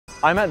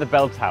I'm at the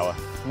Bell Tower,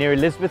 near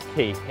Elizabeth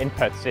Quay in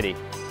Perth City.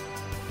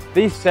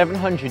 These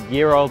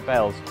 700-year-old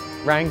bells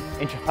rang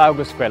in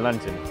Trafalgar Square,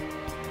 London.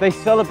 They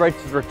celebrated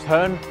the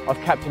return of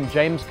Captain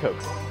James Cook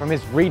from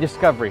his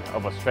rediscovery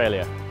of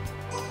Australia.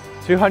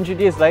 200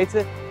 years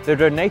later, they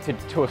were donated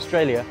to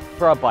Australia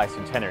for our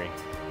bicentenary.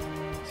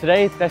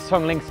 Today, their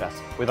song links us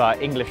with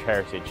our English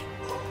heritage.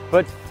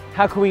 But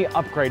how can we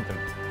upgrade them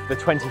for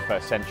the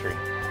 21st century?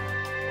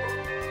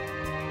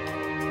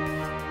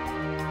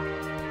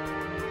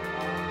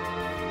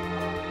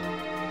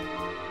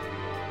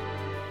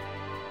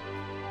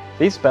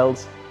 These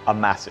bells are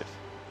massive.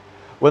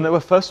 When they were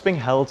first being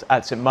held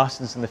at St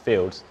Martin's in the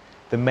Fields,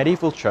 the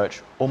medieval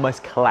church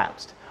almost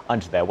collapsed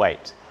under their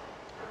weight.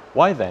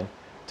 Why then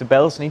do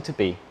bells need to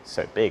be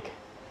so big?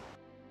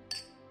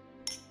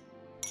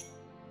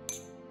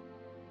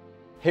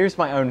 Here's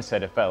my own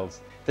set of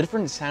bells. The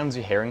different sounds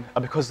you're hearing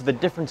are because of the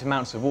different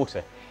amounts of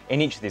water in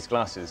each of these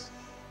glasses.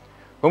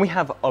 When we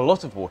have a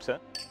lot of water,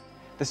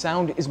 the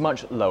sound is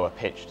much lower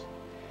pitched.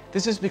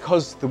 This is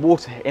because the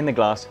water in the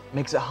glass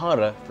makes it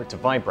harder for it to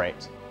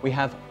vibrate. We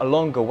have a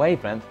longer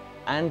wavelength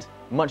and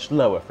much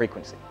lower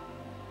frequency.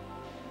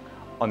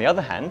 On the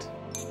other hand,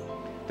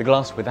 the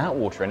glass without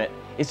water in it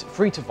is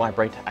free to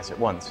vibrate as it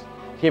wants,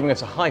 giving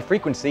us a high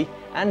frequency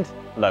and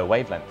low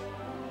wavelength.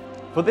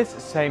 For this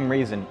same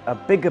reason, a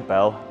bigger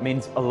bell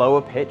means a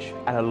lower pitch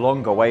and a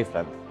longer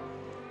wavelength.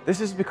 This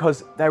is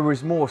because there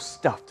is more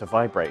stuff to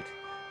vibrate,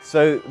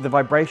 so the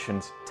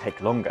vibrations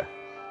take longer.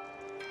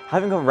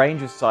 Having a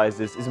range of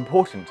sizes is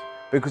important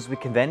because we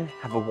can then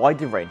have a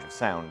wider range of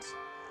sounds.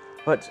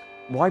 But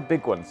why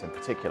big ones in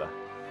particular?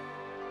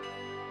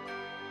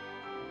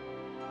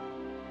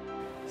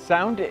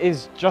 Sound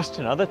is just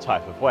another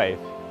type of wave,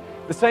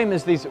 the same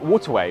as these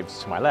water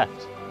waves to my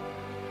left.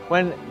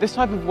 When this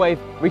type of wave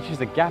reaches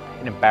a gap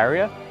in a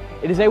barrier,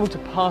 it is able to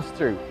pass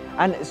through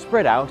and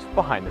spread out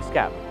behind this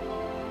gap.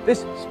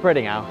 This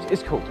spreading out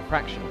is called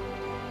diffraction.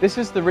 This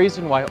is the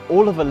reason why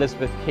all of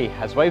Elizabeth Quay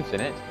has waves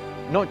in it,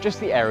 not just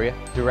the area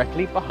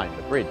directly behind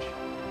the bridge.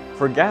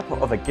 For a gap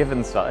of a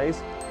given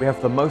size, we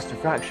have the most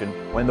diffraction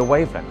when the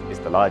wavelength is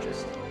the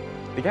largest.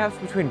 The gaps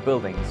between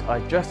buildings are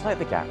just like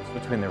the gaps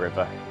between the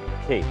river and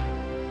the quay.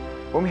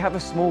 When we have a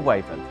small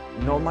wavelength,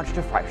 not much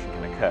diffraction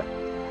can occur,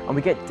 and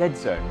we get dead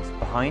zones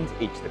behind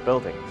each of the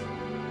buildings.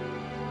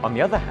 On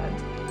the other hand,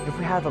 if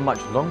we have a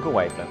much longer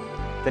wavelength,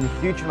 then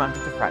a huge amount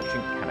of diffraction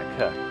can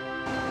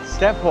occur.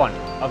 Step 1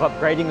 of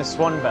upgrading the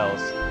swan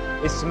bells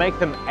is to make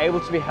them able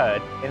to be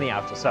heard in the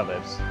outer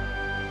suburbs.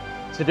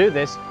 To do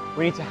this,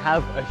 we need to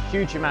have a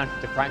huge amount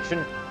of diffraction,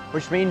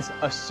 which means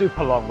a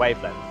super long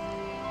wavelength.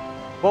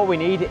 What we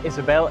need is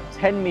a bell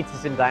 10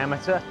 meters in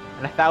diameter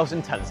and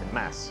 1,000 tons in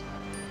mass.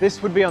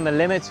 This would be on the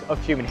limit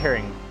of human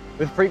hearing,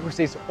 with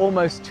frequencies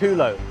almost too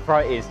low for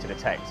our ears to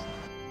detect.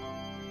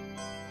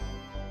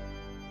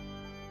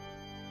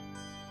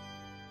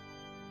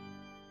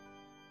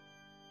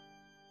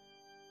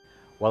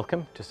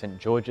 Welcome to St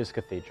George's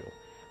Cathedral,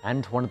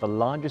 and one of the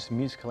largest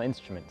musical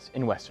instruments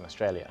in Western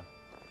Australia.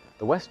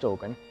 The West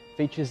Organ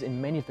features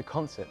in many of the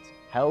concerts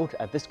held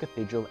at this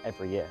cathedral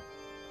every year.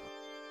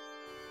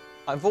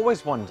 I've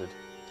always wondered,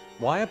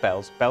 why are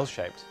bells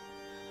bell-shaped?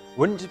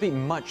 Wouldn't it be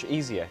much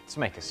easier to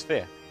make a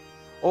sphere?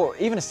 Or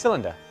even a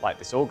cylinder like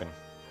this organ?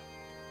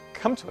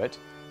 Come to it,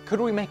 could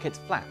we make it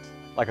flat,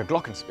 like a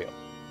glockenspiel?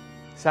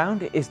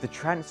 Sound is the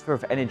transfer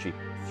of energy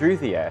through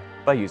the air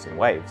by using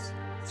waves.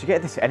 To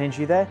get this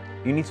energy there,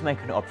 you need to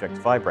make an object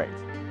vibrate.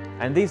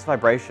 And these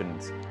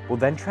vibrations will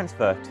then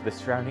transfer to the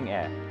surrounding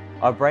air.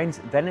 Our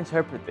brains then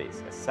interpret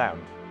these as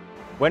sound.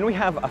 When we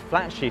have a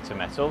flat sheet of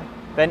metal,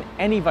 then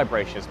any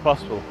vibration is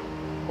possible,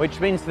 which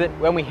means that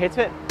when we hit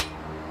it,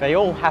 they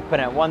all happen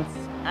at once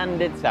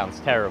and it sounds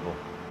terrible.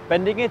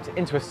 Bending it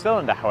into a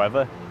cylinder,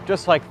 however,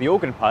 just like the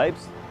organ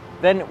pipes,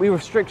 then we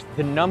restrict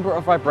the number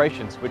of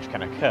vibrations which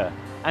can occur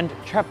and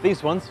trap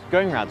these ones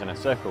going round in a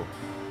circle.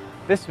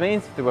 This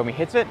means that when we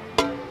hit it,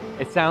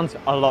 it sounds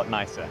a lot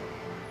nicer.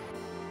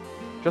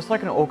 Just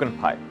like an organ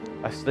pipe,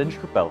 a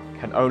cylindrical bell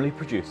can only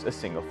produce a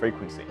single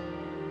frequency.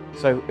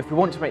 So if we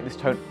want to make this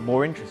tone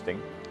more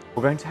interesting,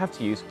 we're going to have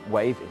to use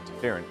wave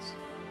interference.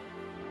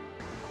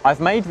 I've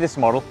made this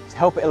model to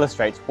help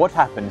illustrate what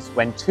happens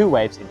when two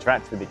waves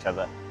interact with each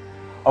other.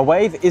 A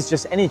wave is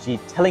just energy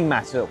telling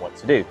matter what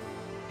to do.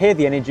 Here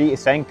the energy is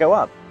saying go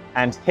up,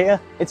 and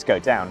here it's go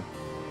down.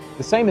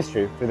 The same is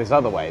true for this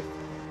other wave.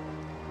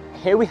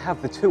 Here we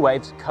have the two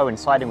waves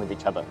coinciding with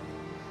each other.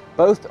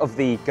 Both of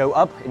the go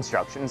up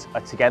instructions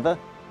are together,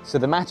 so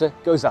the matter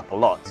goes up a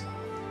lot.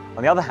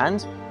 On the other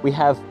hand, we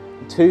have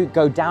two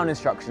go down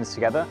instructions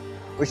together,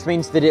 which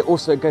means that it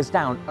also goes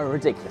down a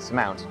ridiculous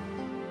amount.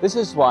 This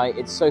is why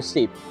it's so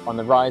steep on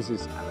the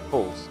rises and the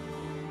falls.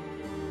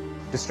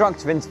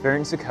 Destructive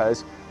interference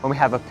occurs when we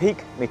have a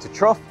peak meet a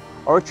trough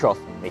or a trough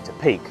meet a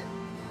peak.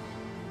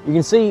 You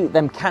can see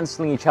them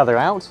cancelling each other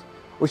out,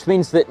 which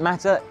means that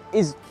matter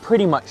is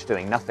pretty much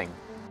doing nothing.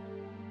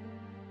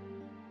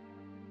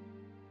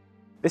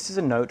 This is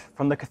a note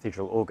from the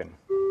cathedral organ.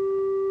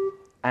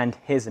 And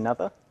here's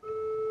another.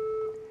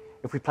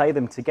 If we play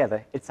them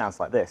together, it sounds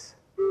like this.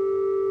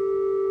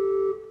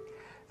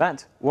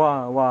 That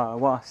wah wah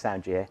wah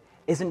sound you hear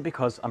isn't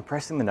because I'm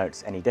pressing the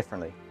notes any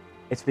differently.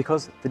 It's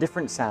because the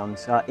different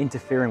sounds are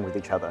interfering with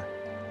each other.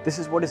 This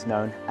is what is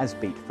known as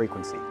beat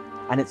frequency,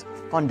 and it's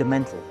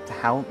fundamental to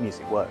how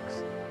music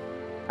works.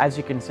 As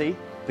you can see,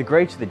 the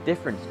greater the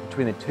difference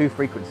between the two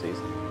frequencies,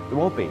 the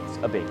more beats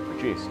are being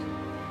produced.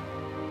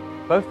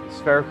 Both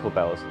spherical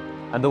bells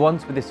and the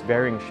ones with this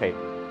varying shape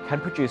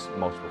can produce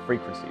multiple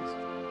frequencies.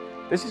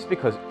 This is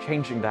because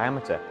changing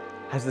diameter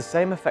has the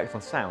same effect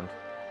on sound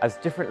as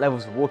different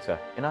levels of water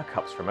in our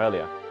cups from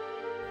earlier.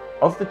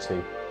 Of the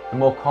two, the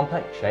more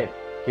complex shape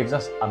gives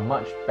us a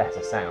much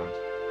better sound.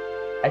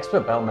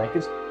 Expert bell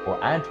makers will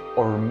add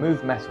or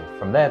remove metal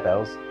from their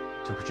bells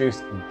to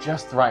produce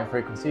just the right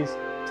frequencies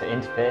to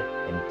interfere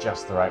in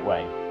just the right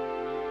way.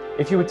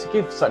 If you were to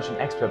give such an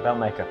expert bell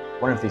maker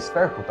one of these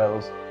spherical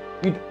bells,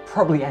 you'd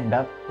probably end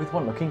up with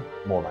one looking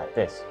more like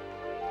this.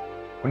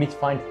 We need to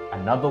find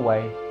another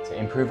way to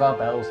improve our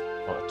bells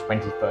for the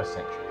 21st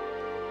century.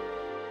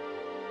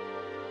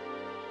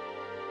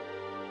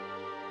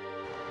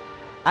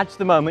 At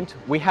the moment,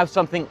 we have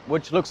something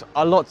which looks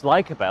a lot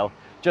like a bell,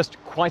 just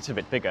quite a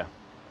bit bigger.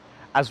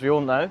 As we all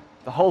know,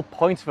 the whole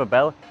point of a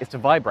bell is to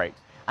vibrate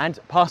and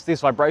pass these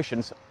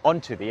vibrations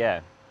onto the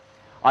air.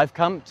 I've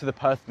come to the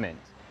Perth Mint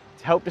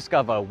to help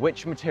discover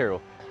which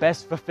material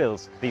best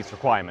fulfills these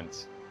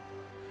requirements.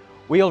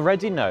 We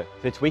already know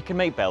that we can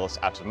make bells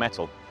out of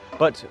metal,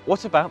 but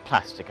what about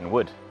plastic and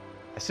wood?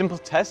 A simple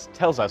test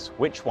tells us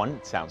which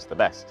one sounds the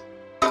best.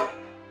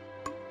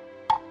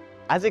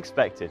 As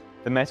expected,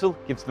 the metal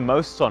gives the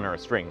most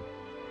sonorous ring.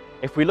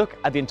 If we look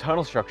at the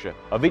internal structure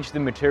of each of the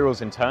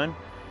materials in turn,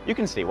 you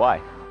can see why.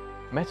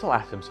 Metal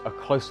atoms are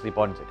closely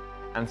bonded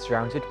and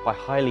surrounded by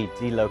highly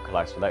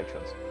delocalized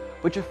electrons,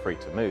 which are free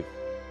to move.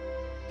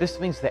 This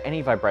means that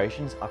any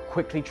vibrations are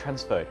quickly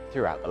transferred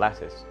throughout the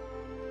lattice.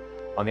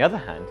 On the other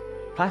hand,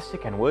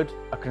 plastic and wood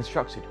are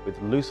constructed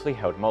with loosely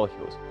held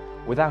molecules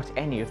without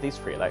any of these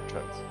free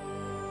electrons.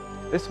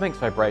 This makes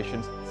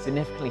vibrations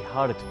significantly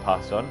harder to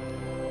pass on,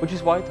 which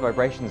is why the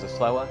vibrations are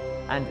slower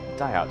and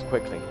die out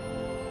quickly.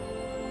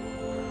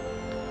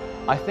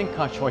 I think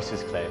our choice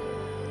is clear.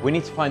 We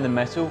need to find the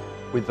metal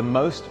with the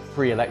most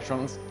free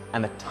electrons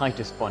and the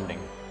tightest bonding.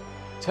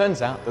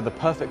 Turns out that the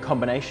perfect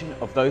combination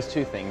of those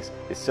two things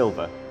is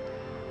silver.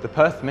 The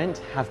Perth Mint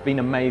have been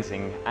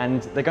amazing,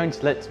 and they're going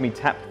to let me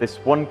tap this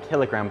 1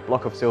 kilogram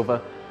block of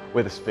silver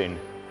with a spoon.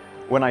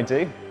 When I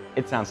do,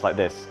 it sounds like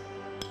this.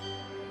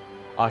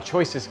 Our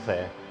choice is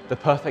clear. The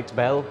perfect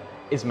bell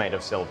is made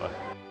of silver.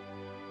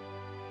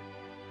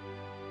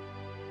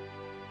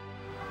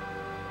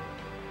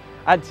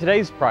 At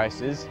today's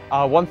prices,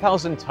 our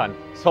 1,000-ton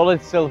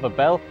solid silver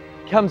bell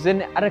comes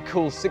in at a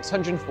cool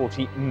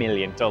 $640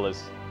 million.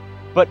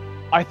 But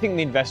I think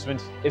the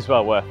investment is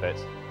well worth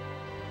it.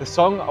 The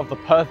song of the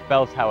Perth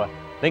Bell Tower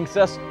links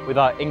us with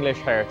our English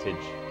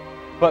heritage.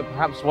 But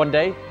perhaps one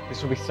day,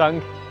 this will be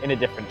sung in a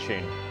different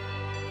tune.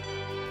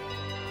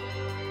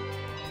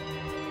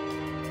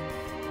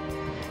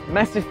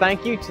 Massive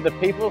thank you to the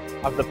people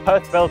of the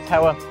Perth Bell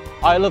Tower,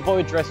 Isle of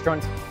Voyage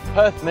Restaurant,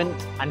 Perth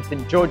Mint and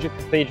St George's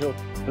Cathedral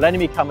for letting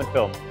me come and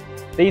film.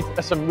 These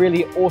are some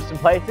really awesome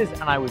places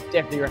and I would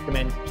definitely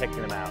recommend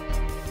checking them out.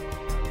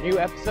 New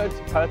episodes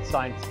of Perth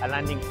Science are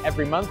landing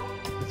every month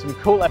with some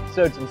cool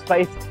episodes on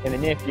space in the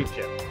near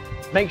future.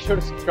 Make sure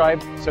to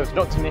subscribe so as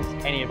not to miss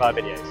any of our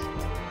videos.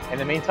 In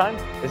the meantime,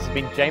 this has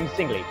been James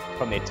Dingley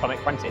from the Atomic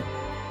Frontier.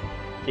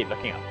 Keep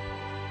looking up.